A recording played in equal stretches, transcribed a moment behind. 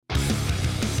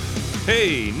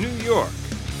Hey, New York.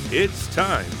 It's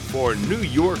time for New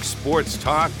York sports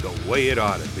talk the way it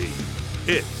ought to be.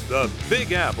 It's the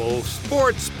Big Apple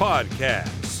Sports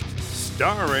Podcast,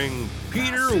 starring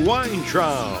Peter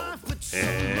Weintraub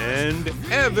and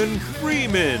Evan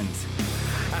Freeman.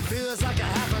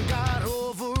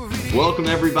 Welcome,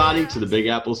 everybody, to the Big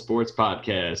Apple Sports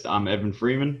Podcast. I'm Evan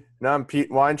Freeman. And I'm Pete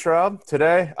Weintraub.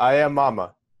 Today, I am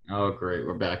Mama. Oh, great.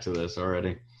 We're back to this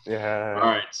already. Yeah. All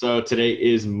right. So today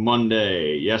is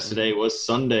Monday. Yesterday was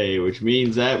Sunday, which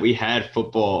means that we had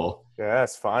football.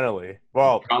 Yes, finally.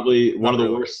 Well, probably one of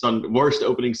the worst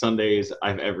opening Sundays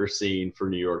I've ever seen for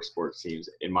New York sports teams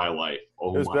in my life.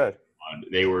 Oh, it was bad. God.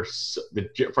 They were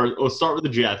let's start with the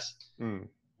Jets,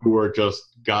 who were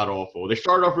just god-awful. They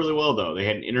started off really well, though. They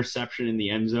had an interception in the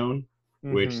end zone,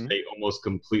 which they almost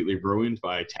completely ruined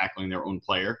by tackling their own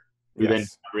player, who then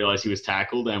realized he was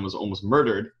tackled and was almost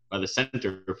murdered by the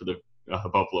center for the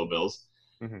Buffalo Bills.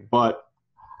 But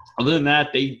other than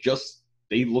that, they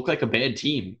look like a bad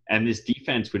team. And this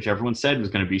defense, which everyone said was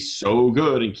going to be so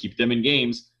good and keep them in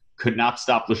games, could not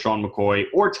stop LaShawn McCoy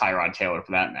or Tyrod Taylor,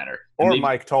 for that matter. Or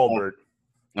Mike Tolbert.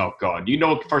 Oh, God.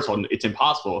 First of all, it's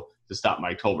impossible to stop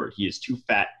Mike Tolbert. He is too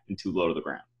fat and too low to the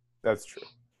ground. That's true.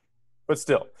 But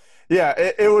still. Yeah,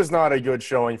 it was not a good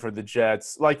showing for the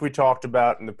Jets. Like we talked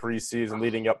about in the preseason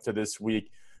leading up to this week,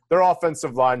 their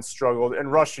offensive line struggled. And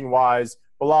rushing-wise,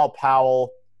 Bilal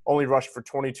Powell only rushed for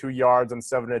 22 yards on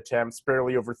 7 attempts,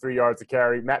 barely over 3 yards a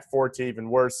carry. Matt Forte, even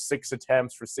worse, 6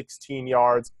 attempts for 16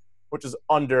 yards, which is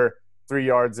under 3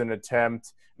 yards an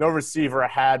attempt. No receiver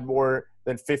had more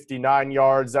than 59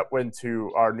 yards. That went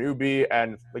to our newbie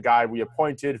and the guy we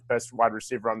appointed, best wide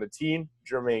receiver on the team,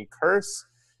 Jermaine Kearse.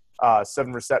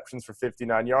 7 receptions for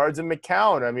 59 yards. And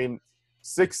McCown,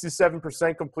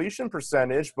 67% completion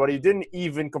percentage, but he didn't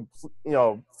even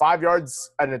 5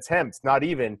 yards an attempt, not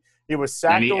even. He was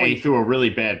sacked. And he threw a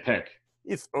really bad pick.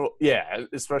 Yeah,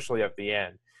 especially at the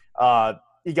end.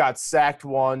 He got sacked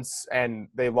once, and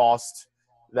they lost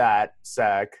that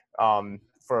sack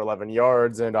for 11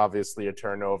 yards and obviously a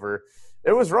turnover.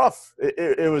 It was rough.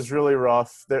 It was really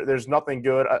rough. There's nothing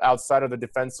good outside of the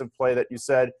defensive play that you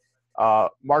said.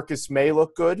 Marcus May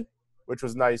looked good, which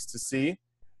was nice to see.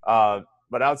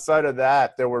 But outside of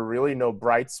that, there were really no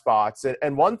bright spots.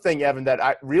 And one thing, Evan,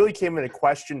 that really came into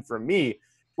question for me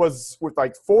was with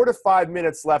 4 to 5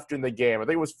 minutes left in the game. I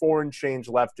think it was 4 and change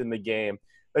left in the game.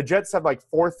 The Jets had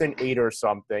 4th and 8 or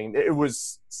something. It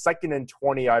was 2nd and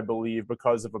 20, I believe,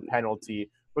 because of a penalty.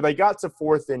 But they got to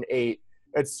 4th and 8.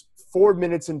 It's 4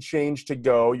 minutes and change to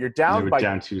go. You're down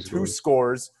by two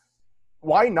scores.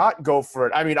 Why not go for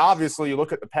it? Obviously, you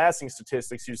look at the passing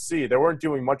statistics, you see they weren't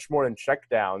doing much more than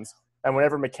checkdowns. And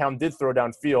whenever McCown did throw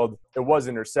downfield, it was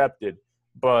intercepted.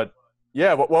 But,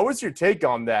 yeah, what was your take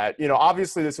on that?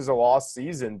 Obviously this is a lost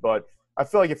season, but I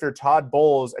feel like if you're Todd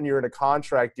Bowles and you're in a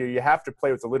contract year, you have to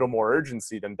play with a little more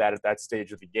urgency than that at that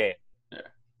stage of the game.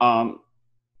 Yeah.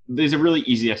 There's a really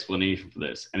easy explanation for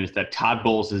this, and it's that Todd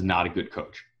Bowles is not a good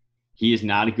coach. He is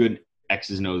not a good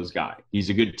X's and O's guy.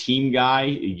 He's a good team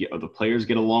guy. The players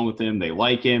get along with him. They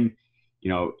like him.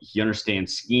 He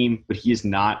understands scheme, but he is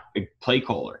not a play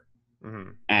caller.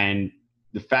 And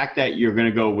the fact that you're going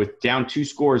to go with down 2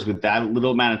 scores with that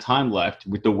little amount of time left,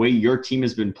 with the way your team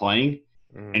has been playing,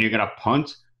 and you're going to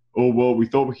punt, oh, well, we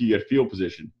thought we could get field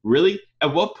position. Really?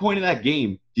 At what point in that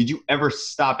game did you ever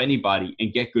stop anybody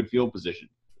and get good field position?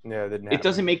 Yeah, it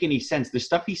doesn't make any sense. The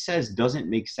stuff he says doesn't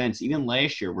make sense. Even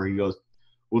last year where he goes,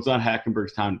 well, it's not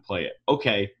Hackenberg's time to play it.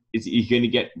 Okay, is he going to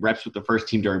get reps with the first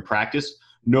team during practice?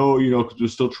 No, because we're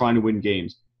still trying to win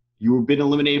games. You've been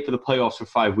eliminated for the playoffs for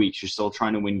 5 weeks. You're still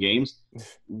trying to win games.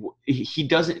 He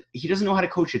doesn't know how to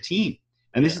coach a team.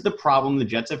 And this is the problem the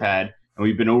Jets have had, and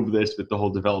we've been over this with the whole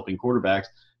developing quarterbacks.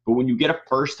 But when you get a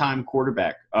first-time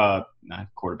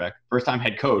first-time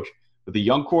head coach with a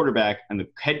young quarterback, and the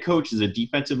head coach is a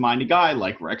defensive-minded guy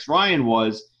like Rex Ryan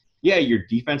was, yeah, your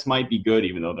defense might be good,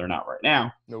 even though they're not right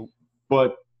now. Nope.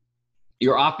 But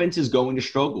your offense is going to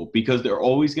struggle because they're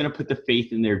always going to put the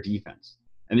faith in their defense.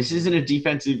 And this isn't a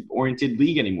defensive-oriented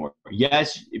league anymore.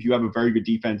 Yes, if you have a very good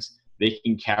defense, they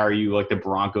can carry you like the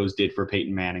Broncos did for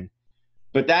Peyton Manning.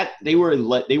 But they were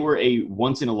a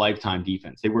once-in-a-lifetime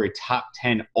defense. They were a top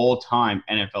 10 all-time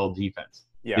NFL defense.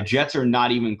 Yeah. The Jets are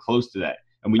not even close to that.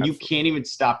 And when you can't even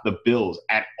stop the Bills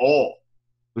at all,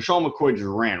 LaShawn McCoy just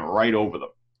ran right over them.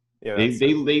 Yeah,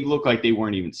 they look like they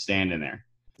weren't even standing there.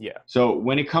 Yeah. So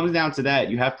when it comes down to that,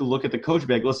 you have to look at the coach and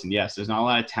be like, listen, yes, there's not a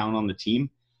lot of talent on the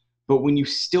team, but when you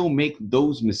still make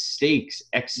those mistakes,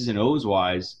 X's and O's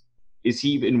wise, is he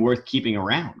even worth keeping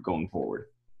around going forward?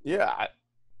 Yeah.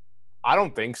 I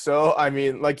don't think so. I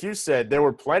mean, like you said, there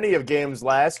were plenty of games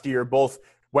last year, both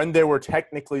when they were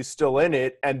technically still in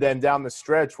it and then down the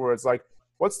stretch where it's like,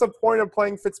 what's the point of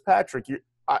playing Fitzpatrick?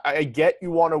 I get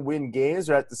you want to win games,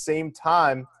 but at the same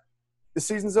time, the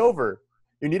season's over.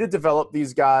 You need to develop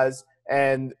these guys,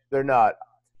 and they're not.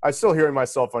 I'm still hearing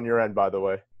myself on your end, by the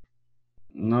way.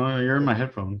 No, you're in my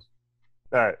headphones.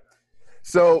 All right.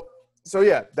 So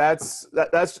yeah, that's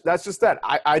just that.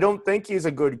 I don't think he's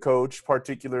a good coach,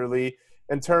 particularly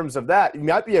in terms of that. He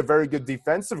might be a very good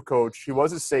defensive coach. He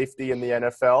was a safety in the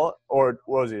NFL, or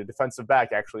what was he? A defensive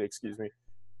back, actually, excuse me.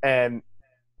 And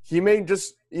he may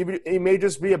just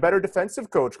be a better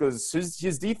defensive coach because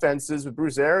his defenses with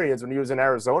Bruce Arians when he was in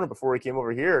Arizona before he came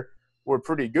over here were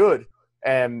pretty good.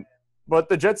 But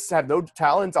the Jets have no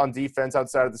talent on defense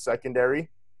outside of the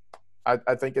secondary.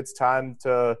 I think it's time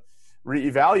to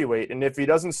reevaluate. And if he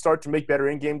doesn't start to make better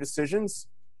in-game decisions,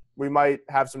 we might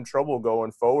have some trouble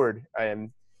going forward.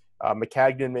 And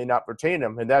Maccagnan may not retain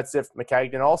him. And that's if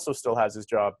Maccagnan also still has his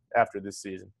job after this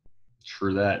season.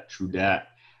 True that.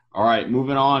 All right,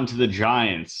 moving on to the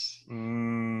Giants.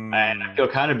 And I feel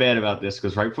kind of bad about this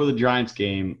because right before the Giants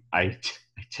game, I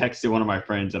texted one of my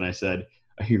friends and I said,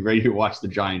 are you ready to watch the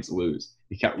Giants lose?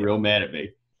 He got real mad at me.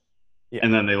 Yeah.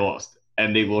 And then they lost.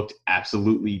 And they looked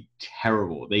absolutely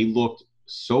terrible. They looked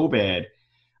so bad.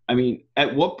 I mean,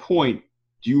 at what point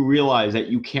do you realize that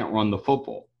you can't run the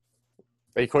football?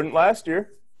 They couldn't last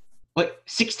year. Like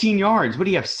 16 yards. What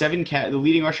do you have? The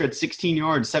leading rusher had 16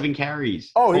 yards, 7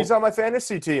 carries. Oh, he's on my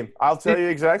fantasy team. I'll tell you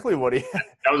exactly what he had.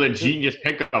 That was a genius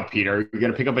pickup, Peter. You're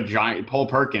going to pick up a giant, Paul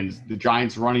Perkins, the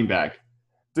Giants running back.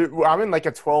 Dude, I'm in like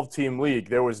a 12-team league.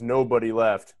 There was nobody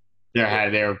left. There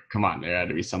had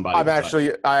to be somebody.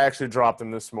 I actually dropped him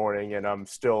this morning, and I'm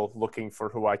still looking for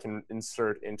who I can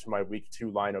insert into my week 2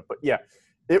 lineup. But yeah,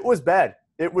 it was bad.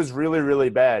 It was really, really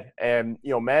bad. And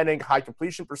Manning, high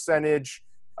completion percentage,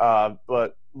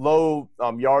 but low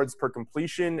yards per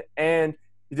completion, and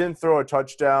he didn't throw a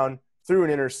touchdown, threw an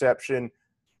interception.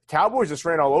 Cowboys just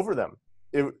ran all over them.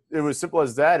 It was simple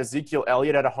as that. Ezekiel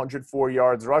Elliott had 104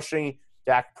 yards rushing.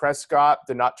 Dak Prescott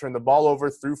did not turn the ball over,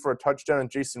 threw for a touchdown, and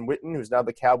Jason Witten, who's now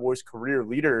the Cowboys' career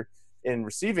leader in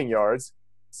receiving yards.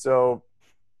 So,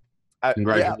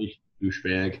 congratulations,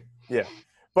 douchebag. Yeah,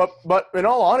 but in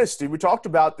all honesty, we talked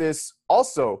about this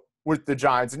also with the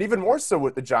Giants, and even more so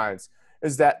with the Giants,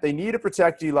 is that they need to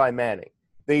protect Eli Manning.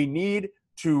 They need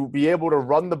to be able to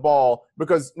run the ball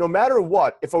because no matter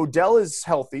what, if Odell is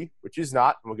healthy, which he's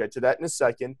not, and we'll get to that in a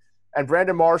second, and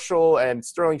Brandon Marshall and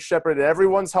Sterling Shepard, and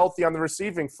everyone's healthy on the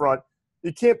receiving front,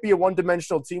 you can't be a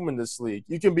one-dimensional team in this league.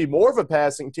 You can be more of a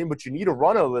passing team, but you need to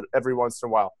run every once in a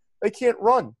while. They can't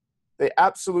run. They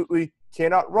absolutely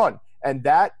cannot run. And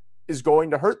that is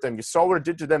going to hurt them. You saw what it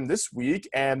did to them this week,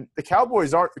 and the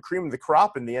Cowboys aren't the cream of the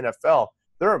crop in the NFL.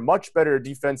 There are much better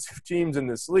defensive teams in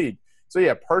this league. So,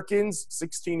 yeah, Perkins,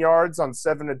 16 yards on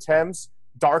 7 attempts.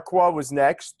 Darkwa was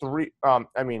next.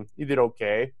 He did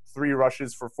okay. 3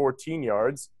 rushes for 14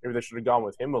 yards. Maybe they should have gone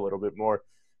with him a little bit more.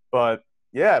 But,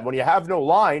 yeah, when you have no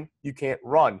line, you can't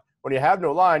run. When you have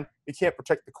no line, you can't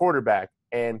protect the quarterback.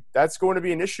 And that's going to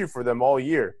be an issue for them all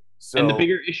year. So, and the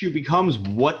bigger issue becomes,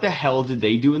 what the hell did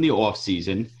they do in the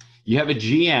offseason? You have a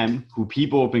GM who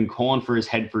people have been calling for his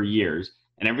head for years.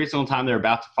 And every single time they're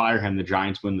about to fire him, the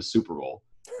Giants win the Super Bowl.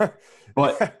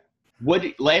 But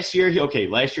last year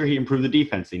he improved the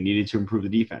defense. They needed to improve the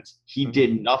defense. He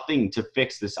did nothing to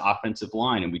fix this offensive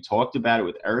line. And we talked about it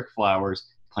with Eric Flowers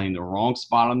playing the wrong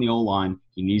spot on the O-line.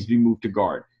 He needs to be moved to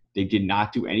guard. They did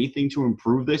not do anything to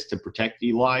improve this, to protect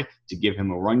Eli, to give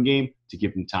him a run game, to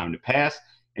give him time to pass.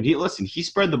 And he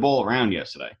spread the ball around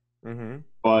yesterday. Mm-hmm.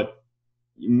 But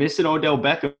missing Odell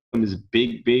Beckham is a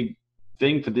big, big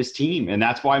thing for this team. And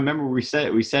that's why I remember we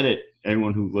said it,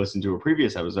 anyone who listened to a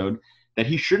previous episode, that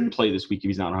he shouldn't play this week if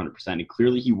he's not 100%. And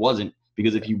clearly he wasn't,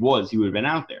 because if he was, he would have been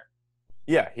out there.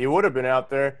 Yeah, he would have been out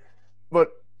there.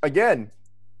 But, again,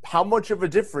 how much of a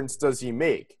difference does he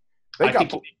make? I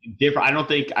think different. I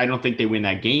don't think they win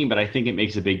that game, but I think it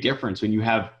makes a big difference when you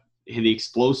have the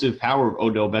explosive power of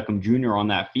Odell Beckham Jr. on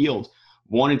that field.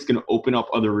 One, it's going to open up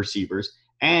other receivers.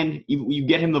 And you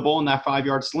get him the ball in that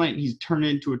 5-yard slant, he's turned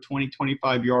into a 20,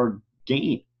 25-yard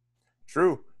gain.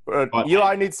 True. But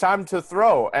Eli needs time to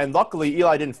throw. And luckily,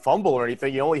 Eli didn't fumble or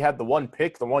anything. He only had the one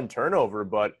pick, the one turnover.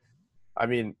 But, I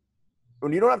mean,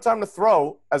 when you don't have time to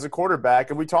throw as a quarterback,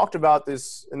 and we talked about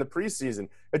this in the preseason,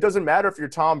 it doesn't matter if you're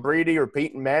Tom Brady or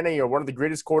Peyton Manning or one of the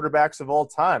greatest quarterbacks of all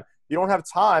time. You don't have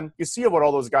time. You see what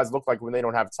all those guys look like when they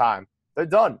don't have time. They're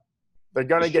done. They're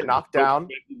going to get knocked down.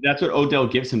 That's what Odell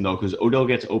gives him, though, because Odell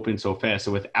gets open so fast.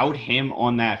 So without him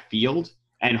on that field,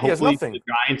 And He has hopefully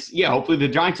nothing. hopefully the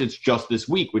Giants, it's just this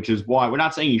week, which is why we're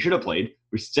not saying he should have played.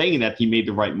 We're saying that he made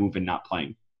the right move in not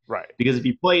playing. Right. Because if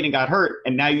he played and got hurt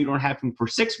and now you don't have him for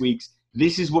 6 weeks,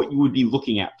 this is what you would be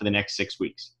looking at for the next 6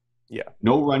 weeks. Yeah.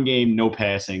 No run game, no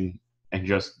passing, and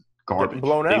just garbage. Getting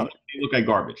blown out. They look like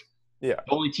garbage. Yeah.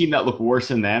 The only team that looked worse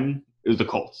than them was the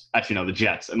Colts. Actually, no, the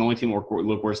Jets. And the only team that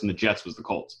looked worse than the Jets was the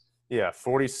Colts. Yeah,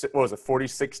 46. What was it,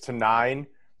 46-9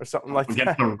 or something like Against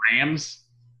that? the Rams.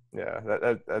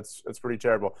 Yeah, that's pretty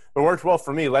terrible. But it worked well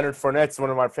for me. Leonard Fournette's one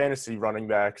of my fantasy running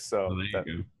backs, so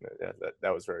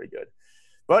that was very good.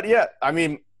 But yeah, I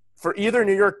mean, for either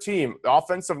New York team, the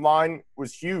offensive line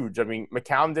was huge. I mean,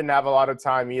 McCown didn't have a lot of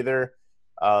time either.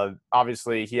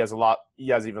 Obviously, he has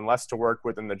even less to work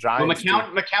with than the Giants. Well,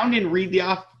 McCown didn't read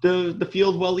the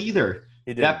field well either.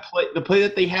 He did. The play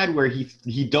that they had where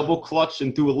he double clutched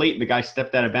and threw it late, and the guy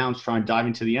stepped out of bounds trying to dive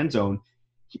into the end zone.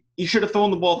 He should have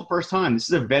thrown the ball the first time. This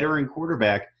is a veteran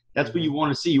quarterback. That's what you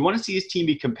want to see. You want to see his team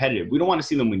be competitive. We don't want to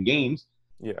see them win games.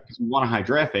 Yeah. Because we want a high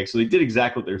draft pick. So they did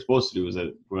exactly what they were supposed to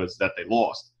do. Was that they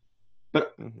lost.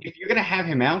 But if you're going to have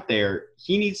him out there,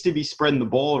 he needs to be spreading the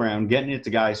ball around, getting it to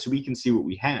guys so we can see what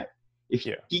we have. If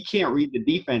he can't read the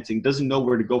defense and doesn't know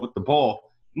where to go with the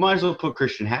ball, might as well put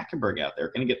Christian Hackenberg out there.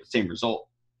 Going to get the same result.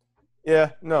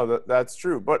 Yeah, no, that's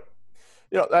true. But,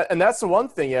 and that's the one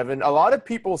thing, Evan. A lot of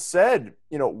people said,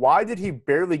 why did he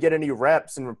barely get any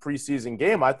reps in a preseason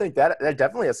game? I think that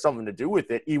definitely has something to do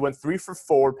with it. He went 3 for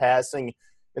 4 passing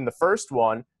in the first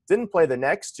one, didn't play the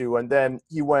next 2, and then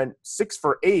he went 6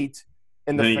 for 8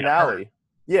 in the finale.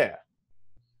 Yeah.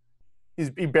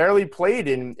 He barely played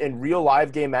in real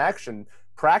live game action.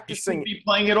 Practicing. He shouldn't be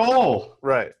playing at all.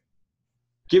 Right.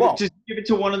 Give it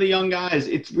to one of the young guys.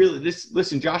 It's really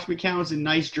listen, Josh McCown is a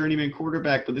nice journeyman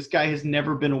quarterback, but this guy has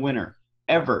never been a winner.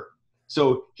 Ever.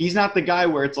 So he's not the guy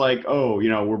where it's like,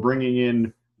 we're bringing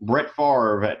in Brett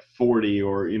Favre at 40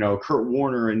 or, Kurt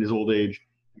Warner in his old age,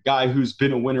 a guy who's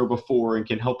been a winner before and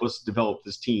can help us develop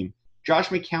this team. Josh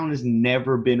McCown has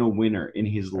never been a winner in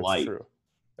his life. True.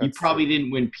 He probably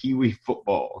didn't win Pee Wee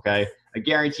football, okay? I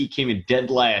guarantee he came in dead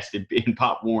last in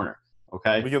Pop Warner,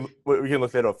 okay? We can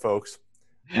look that up, folks.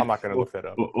 I'm not going to look that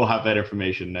up. We'll have that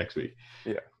information next week.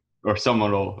 Yeah. Or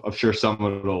I'm sure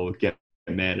someone will get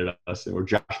mad at us, or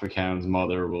Josh McCown's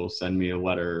mother will send me a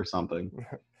letter or something.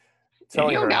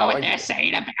 Do you know what they're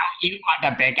saying about you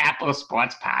on the Big Apple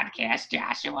Sports Podcast,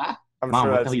 Joshua? Mom,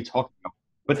 what the hell are you talking about?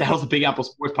 What the hell's the Big Apple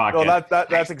Sports Podcast? Well,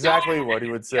 that's exactly what he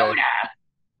would say.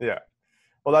 Yeah.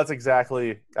 Well, that's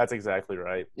exactly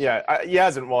right. Yeah, he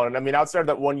hasn't won. I mean, outside of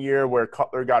that one year where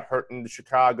Cutler got hurt in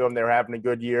Chicago and they were having a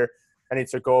good year, and he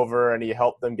took over and he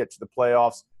helped them get to the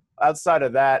playoffs. Outside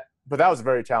of that, but that was a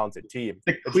very talented team.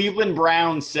 The Cleveland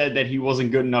Browns said that he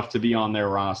wasn't good enough to be on their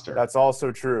roster. That's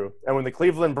also true. And when the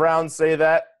Cleveland Browns say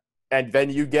that, and then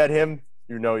you get him,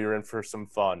 you're in for some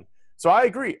fun. So I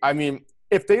agree. I mean,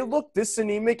 if they look this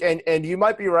anemic, and you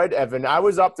might be right, Evan, I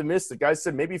was optimistic. I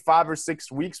said maybe 5 or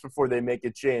 6 weeks before they make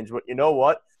a change. But you know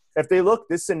what? If they look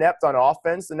this inept on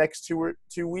offense the next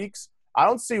 2 weeks, I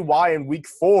don't see why in week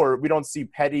 4 we don't see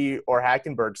Petty or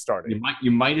Hackenberg starting.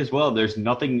 You might as well. There's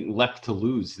nothing left to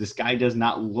lose. This guy does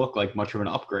not look like much of an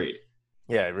upgrade.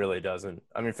 Yeah, it really doesn't.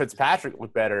 I mean, Fitzpatrick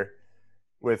looked better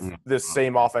with this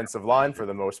same offensive line for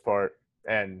the most part.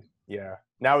 And, yeah,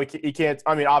 now he can't –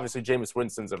 I mean, obviously Jameis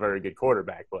Winston's a very good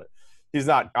quarterback, but he's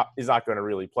not going to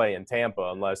really play in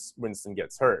Tampa unless Winston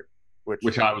gets hurt.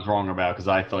 Which I was wrong about because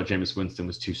I thought Jameis Winston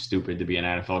was too stupid to be an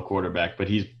NFL quarterback. But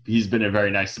he's been a very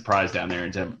nice surprise down there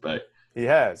in Tampa Bay. He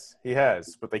has,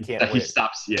 but they can't win.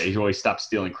 He always stopped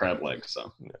stealing crab legs.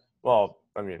 So, well,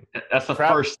 I mean, that's the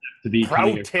first step to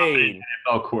becoming an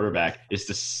NFL quarterback is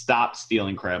to stop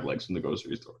stealing crab legs from the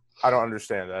grocery store. I don't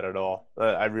understand that at all.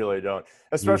 I really don't,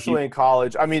 especially in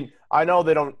college. I mean, I know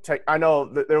they don't take. I know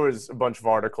that there was a bunch of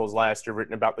articles last year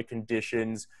written about the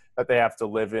conditions that they have to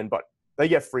live in, but they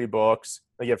get free books.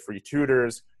 They get free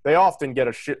tutors. They often get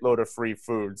a shitload of free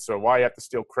food. So why you have to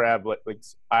steal crab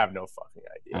legs? I have no fucking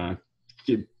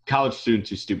idea. College students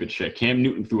do stupid shit. Cam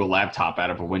Newton threw a laptop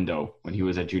out of a window when he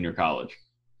was at junior college.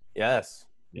 Yes.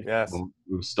 Yes. It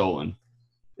was stolen.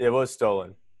 It was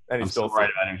stolen. And I'm still right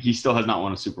about him. He still has not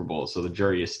won a Super Bowl, so the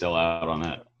jury is still out on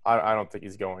that. I don't think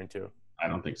he's going to. I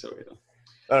don't think so either.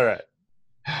 All right.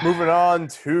 Moving on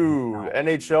to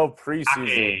NHL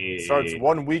preseason. Starts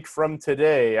 1 week from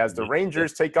today as the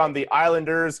Rangers take on the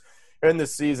Islanders in the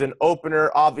season opener.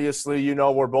 Obviously,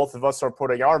 where both of us are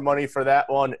putting our money for that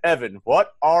one. Evan,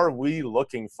 what are we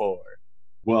looking for?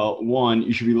 Well, one,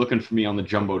 you should be looking for me on the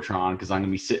Jumbotron because I'm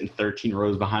going to be sitting 13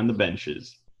 rows behind the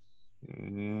benches.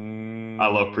 I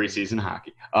love preseason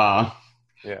hockey.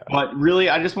 Yeah. But really,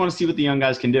 I just want to see what the young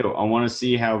guys can do. I want to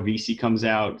see how VC comes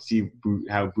out, see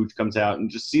how Booch comes out, and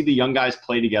just see the young guys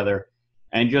play together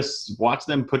and just watch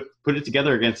them put it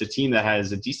together against a team that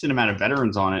has a decent amount of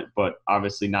veterans on it, but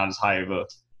obviously not as high of a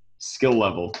skill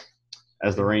level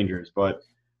as the Rangers. But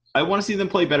I want to see them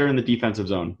play better in the defensive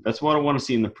zone. That's what I want to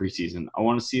see in the preseason. I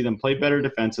want to see them play better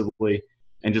defensively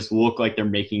and just look like they're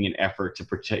making an effort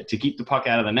to keep the puck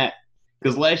out of the net.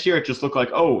 Because last year it just looked like,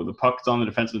 oh, the puck's on the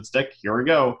defensive stick. Here we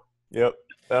go. Yep.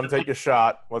 Let them take a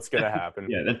shot. What's going to happen?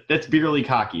 Yeah, that's beer league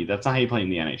hockey. That's not how you play in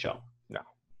the NHL. No.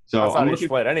 So that's not how you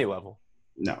play at any level.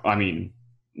 No, I mean,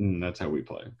 that's how we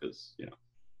play because,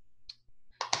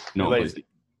 no one plays.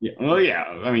 Yeah. Well, yeah.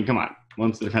 I mean, come on.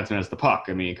 Once the defenseman has the puck,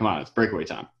 I mean, come on. It's breakaway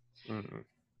time. Mm-hmm.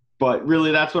 But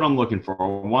really, that's what I'm looking for.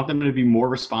 I want them to be more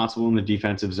responsible in the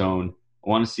defensive zone. I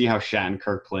want to see how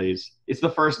Shattenkirk plays. It's the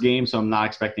first game, so I'm not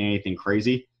expecting anything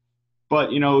crazy.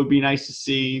 But, it would be nice to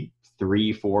see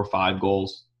 3, 4, 5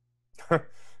 goals. For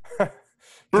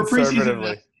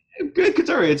preseason, good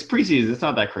conservative. It's preseason. It's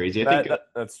not that crazy. I think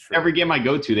that's true. Every game I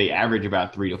go to, they average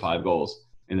about 3 to 5 goals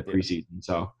in the preseason.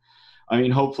 So, I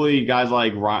mean, hopefully guys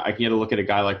like I can get a look at a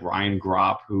guy like Ryan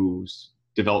Gropp, whose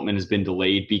development has been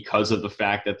delayed because of the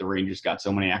fact that the Rangers got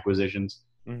so many acquisitions.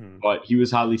 Mm-hmm. But he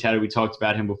was highly touted. We talked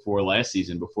about him before last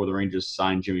season, before the Rangers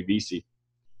signed Jimmy Vesey,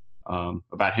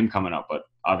 about him coming up. But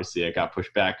obviously it got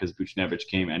pushed back because Buchnevich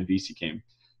came and Vesey came.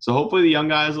 So hopefully the young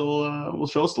guys will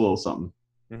show us a little something.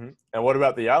 Mm-hmm. And what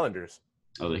about the Islanders?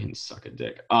 Oh, they can suck a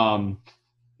dick. No.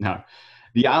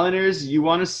 The Islanders, you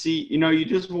want to see, you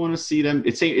just want to see them.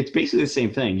 It's basically the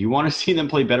same thing. You want to see them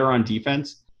play better on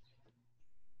defense.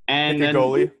 And then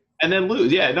goalie. And then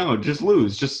lose. Yeah, no, just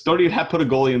lose. Just don't even have to put a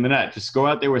goalie in the net. Just go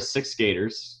out there with 6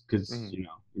 skaters because, you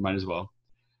might as well.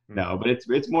 Mm-hmm. No, but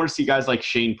it's more to see guys like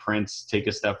Shane Prince take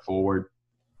a step forward.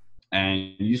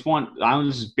 And you just want – I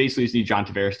just basically just need John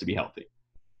Tavares to be healthy.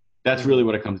 That's really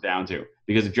what it comes down to.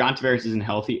 Because if John Tavares isn't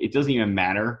healthy, it doesn't even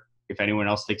matter if anyone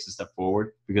else takes a step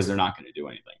forward because they're not going to do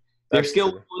anything. Their skill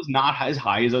level is not as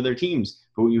high as other teams.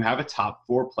 But when you have a top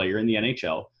 4 player in the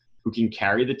NHL who can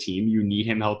carry the team, you need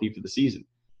him healthy for the season.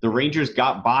 The Rangers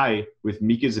got by with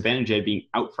Mika Zibanejad being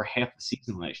out for half the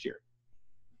season last year.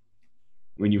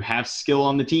 When you have skill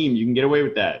on the team, you can get away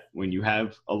with that. When you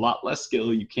have a lot less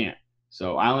skill, you can't.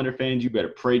 So Islander fans, you better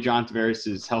pray John Tavares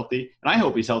is healthy. And I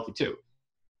hope he's healthy too.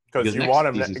 Because you want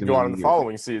him to go on in the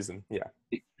following season. Yeah.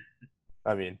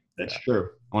 I mean. That's true.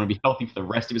 I want to be healthy for the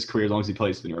rest of his career as long as he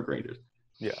plays for the New York Rangers.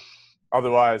 Yeah.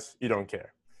 Otherwise, you don't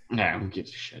care. Yeah, who gives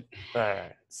a shit? All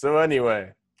right. So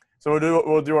anyway. So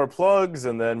we'll do our plugs,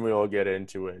 and then we'll get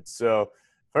into it. So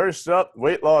first up,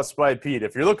 Weight Loss by Pete.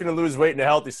 If you're looking to lose weight in a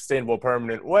healthy, sustainable,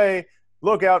 permanent way,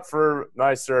 look out for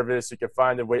my service. You can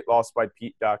find it at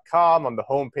weightlossbypete.com. On the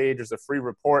homepage, there's a free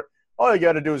report. All you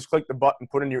got to do is click the button,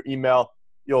 put in your email.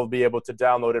 You'll be able to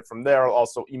download it from there. I'll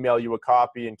also email you a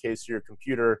copy in case your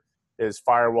computer is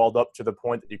firewalled up to the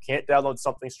point that you can't download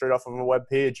something straight off of a web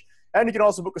page. And you can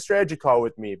also book a strategy call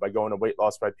with me by going to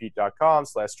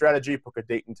weightlossbypete.com/strategy. Book a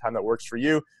date and time that works for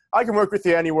you. I can work with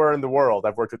you anywhere in the world.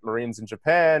 I've worked with Marines in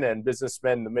Japan and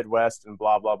businessmen in the Midwest and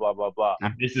blah, blah, blah, blah, blah.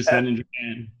 Not businessmen in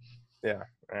Japan. Yeah.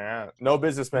 No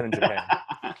businessmen in Japan.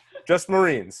 Just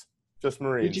Marines. Just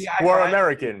Marines who are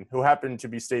American who happen to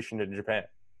be stationed in Japan.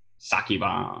 Sake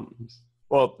bombs.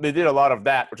 Well, they did a lot of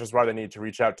that, which is why they need to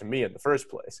reach out to me in the first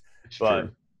place. But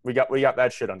we got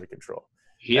that shit under control.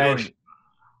 Yeah.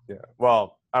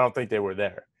 Well, I don't think they were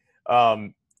there. All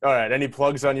right. Any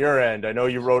plugs on your end? I know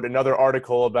you wrote another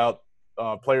article about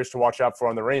players to watch out for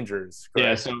on the Rangers.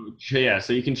 Correct?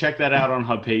 So you can check that out on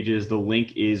Hub Pages. The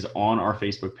link is on our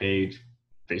Facebook page,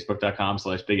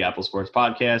 facebook.com/Big Apple Sports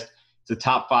Podcast. It's the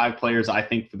top 5 players, I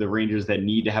think, for the Rangers that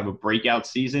need to have a breakout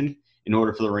season in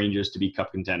order for the Rangers to be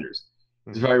cup contenders.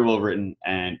 It's very well written,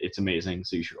 and it's amazing,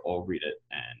 so you should all read it,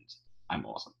 and I'm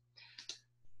awesome.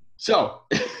 So,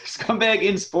 Scumbag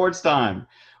in Sports Time.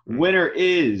 Winner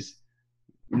is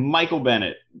Michael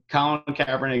Bennett, Colin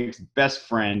Kaepernick's best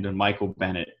friend, Michael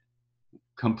Bennett.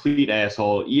 Complete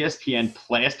asshole. ESPN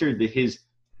plastered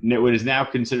what is now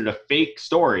considered a fake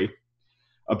story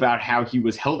about how he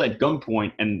was held at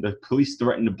gunpoint and the police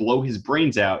threatened to blow his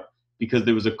brains out because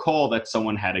there was a call that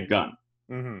someone had a gun.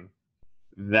 Mm-hmm.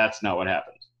 That's not what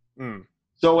happened.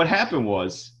 So what happened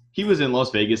was he was in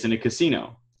Las Vegas in a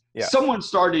casino. Yeah. Someone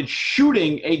started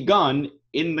shooting a gun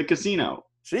in the casino.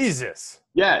 Jesus.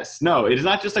 Yes. No, it is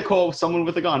not just a call of someone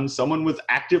with a gun. Someone was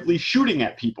actively shooting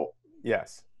at people.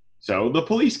 Yes. So the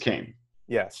police came.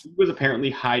 Yes. He was apparently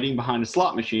hiding behind a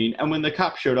slot machine, and when the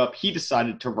cop showed up, he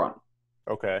decided to run.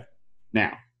 Okay.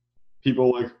 Now,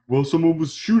 people are like, well, someone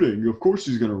was shooting. Of course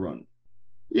he's going to run.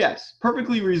 Yes,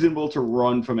 perfectly reasonable to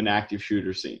run from an active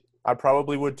shooter scene. I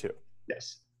probably would too.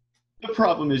 Yes. The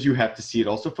problem is you have to see it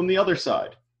also from the other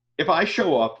side. If I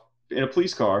show up in a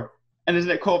police car and there's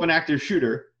that call of an active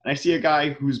shooter, and I see a guy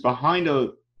who's behind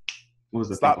a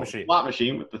slot machine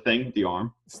with the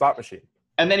arm. Slot machine.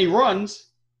 And then he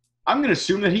runs, I'm going to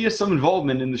assume that he has some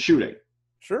involvement in the shooting.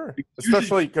 Sure.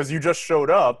 Especially because you just showed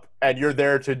up and you're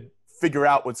there to figure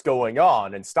out what's going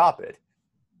on and stop it.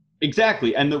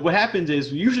 Exactly. And what happens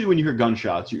is usually when you hear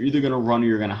gunshots, you're either going to run or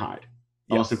you're going to hide.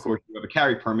 Unless, of course, you have a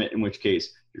carry permit, in which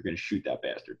case you're going to shoot that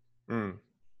bastard.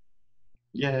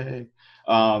 Yay.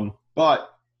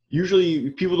 But usually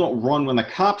people don't run when the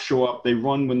cops show up. They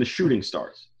run when the shooting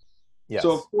starts. Yes.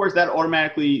 So, of course, that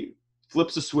automatically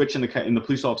flips a switch in the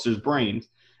police officer's brains.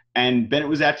 And Bennett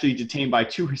was actually detained by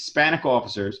 2 Hispanic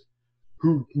officers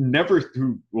who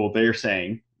they're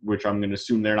saying, which I'm going to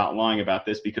assume they're not lying about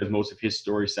this because most of his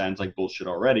story sounds like bullshit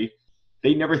already.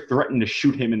 They never threatened to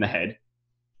shoot him in the head.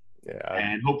 Yeah.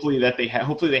 And hopefully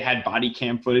they had body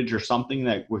cam footage or something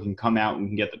that we can come out and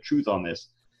can get the truth on this.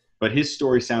 But his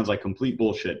story sounds like complete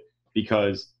bullshit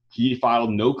because he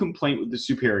filed no complaint with the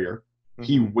superior. Mm-hmm.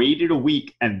 He waited a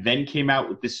week and then came out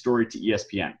with this story to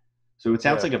ESPN. So it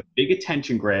sounds like a big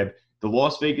attention grab. The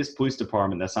Las Vegas Police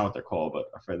Department, that's not what they're called,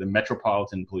 but for the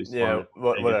Metropolitan Police Department.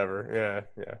 Yeah, whatever.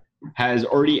 Yeah. Has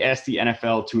already asked the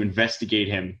NFL to investigate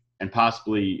him and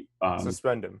possibly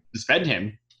suspend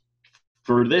him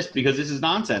for this because this is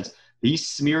nonsense. He's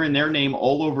smearing their name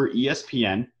all over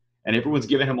ESPN, and everyone's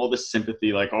giving him all this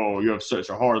sympathy like, oh, you have such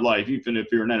a hard life. Even if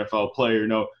you're an NFL player,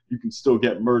 you can still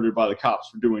get murdered by the cops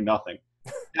for doing nothing.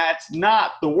 That's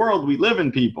not the world we live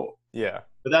in, people. Yeah.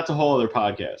 But that's a whole other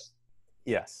podcast.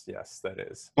 Yes, that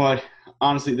is. But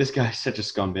honestly, this guy's such a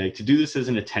scumbag. To do this as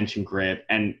an attention grab,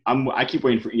 and I keep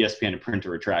waiting for ESPN to print a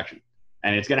retraction.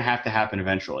 And it's going to happen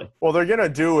eventually. Well, they're going to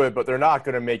do it, but they're not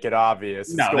going to make it obvious.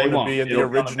 It's going to be in the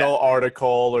original article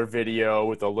or video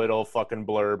with a little fucking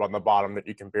blurb on the bottom that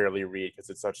you can barely read because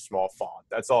it's such small font.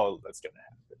 That's all that's going to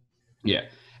happen. Yeah.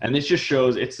 And this just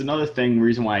shows it's another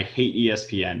reason why I hate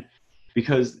ESPN,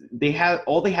 because they have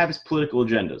is political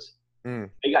agendas.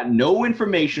 They got no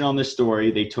information on this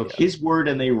story. They took his word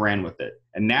and they ran with it.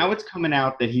 And now it's coming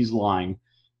out that he's lying.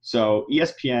 So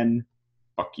ESPN,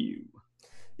 fuck you.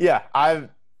 Yeah,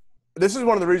 this is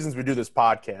one of the reasons we do this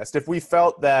podcast. If we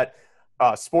felt that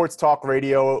sports talk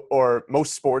radio or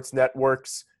most sports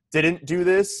networks didn't do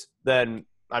this, then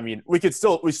we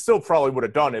still probably would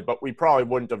have done it, but we probably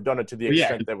wouldn't have done it to the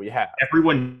extent that we have.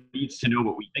 Everyone needs to know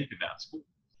what we think about sports.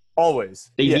 Always.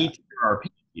 They need to hear our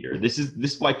opinion here. This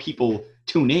is why people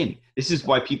tune in. This is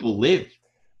why people live.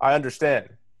 I understand.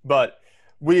 But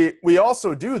we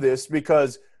also do this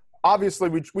because obviously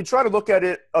we try to look at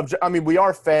it. We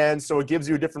are fans, so it gives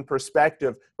you a different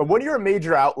perspective. But when you're a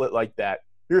major outlet like that,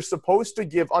 you're supposed to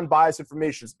give unbiased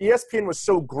information. ESPN was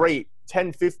so great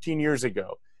 10, 15 years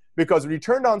ago because when you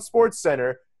turned on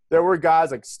SportsCenter, there were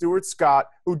guys like Stuart Scott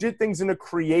who did things in a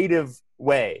creative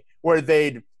way where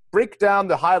they'd break down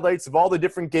the highlights of all the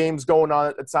different games going on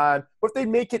at the time, but they'd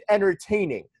make it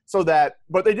entertaining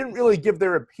but they didn't really give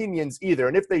their opinions either.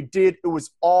 And if they did, it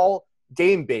was all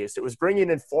game-based. It was bringing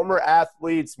in former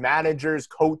athletes, managers,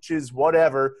 coaches,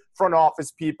 whatever, front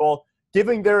office people,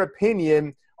 giving their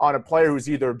opinion on a player who's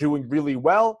either doing really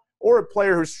well or a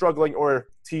player who's struggling or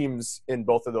teams in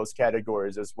both of those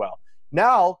categories as well.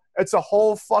 Now it's a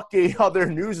whole fucking other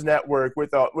news network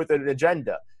with an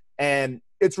agenda, and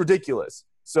it's ridiculous.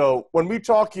 So when we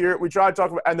talk here, we try to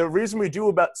talk about – and the reason we do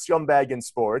about scumbag in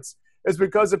sports is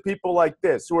because of people like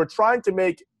this who are trying to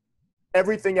make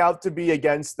everything out to be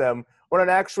against them when in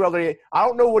actuality, I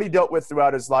don't know what he dealt with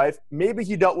throughout his life. Maybe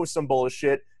he dealt with some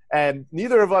bullshit, and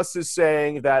neither of us is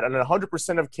saying that in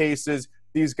 100% of cases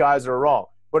these guys are wrong.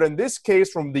 But in this case,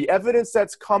 from the evidence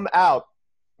that's come out,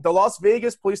 the Las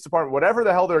Vegas Police Department, whatever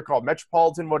the hell they're called,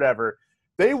 Metropolitan, whatever,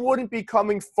 they wouldn't be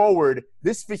coming forward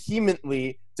this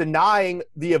vehemently denying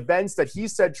the events that he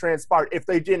said transpired if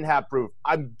they didn't have proof.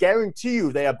 I guarantee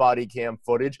you they have body cam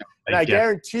footage, and I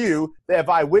guarantee you they have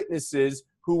eyewitnesses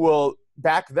who will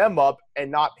back them up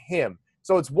and not him.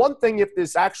 So it's one thing if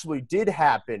this actually did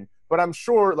happen, but I'm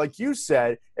sure, like you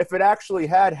said, if it actually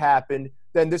had happened,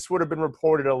 then this would have been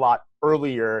reported a lot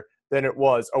earlier than it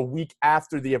was a week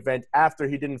after the event, after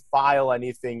he didn't file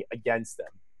anything against them.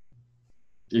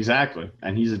 Exactly,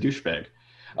 and he's a douchebag.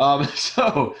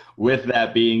 So with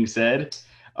that being said,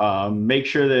 make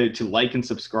sure to like and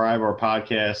subscribe our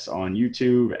podcasts on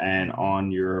YouTube and on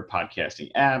your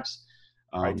podcasting apps.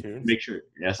 iTunes. Make sure,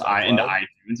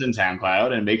 iTunes and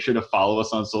SoundCloud, and make sure to follow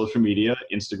us on social media,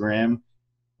 Instagram,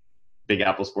 Big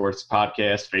Apple Sports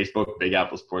Podcast. Facebook, Big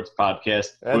Apple Sports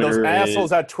Podcast. And Twitter those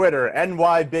assholes at Twitter,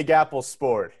 NY Big Apple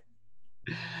Sport.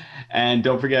 And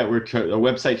don't forget, the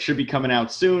website should be coming out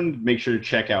soon. Make sure to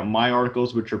check out my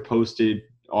articles, which are posted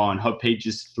on hub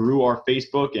pages through our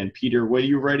Facebook. And Peter, what are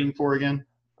you writing for again?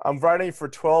 I'm writing for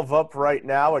 12 Up right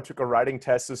now. I took a writing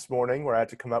test this morning where I had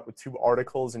to come up with 2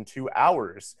 articles in 2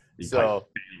 hours. You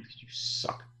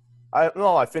suck.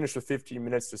 I finished with 15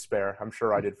 minutes to spare. I'm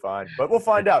sure I did fine. But we'll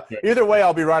find out. Either way,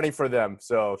 I'll be writing for them.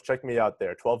 So check me out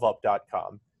there,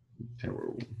 12up.com.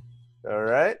 All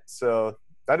right. So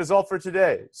that is all for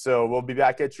today. So we'll be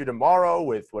back at you tomorrow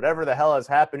with whatever the hell has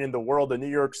happened in the world of New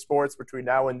York sports between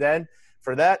now and then.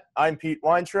 For that, I'm Pete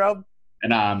Weintraub.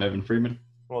 And I'm Evan Freeman.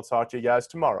 We'll talk to you guys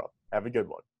tomorrow. Have a good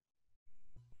one.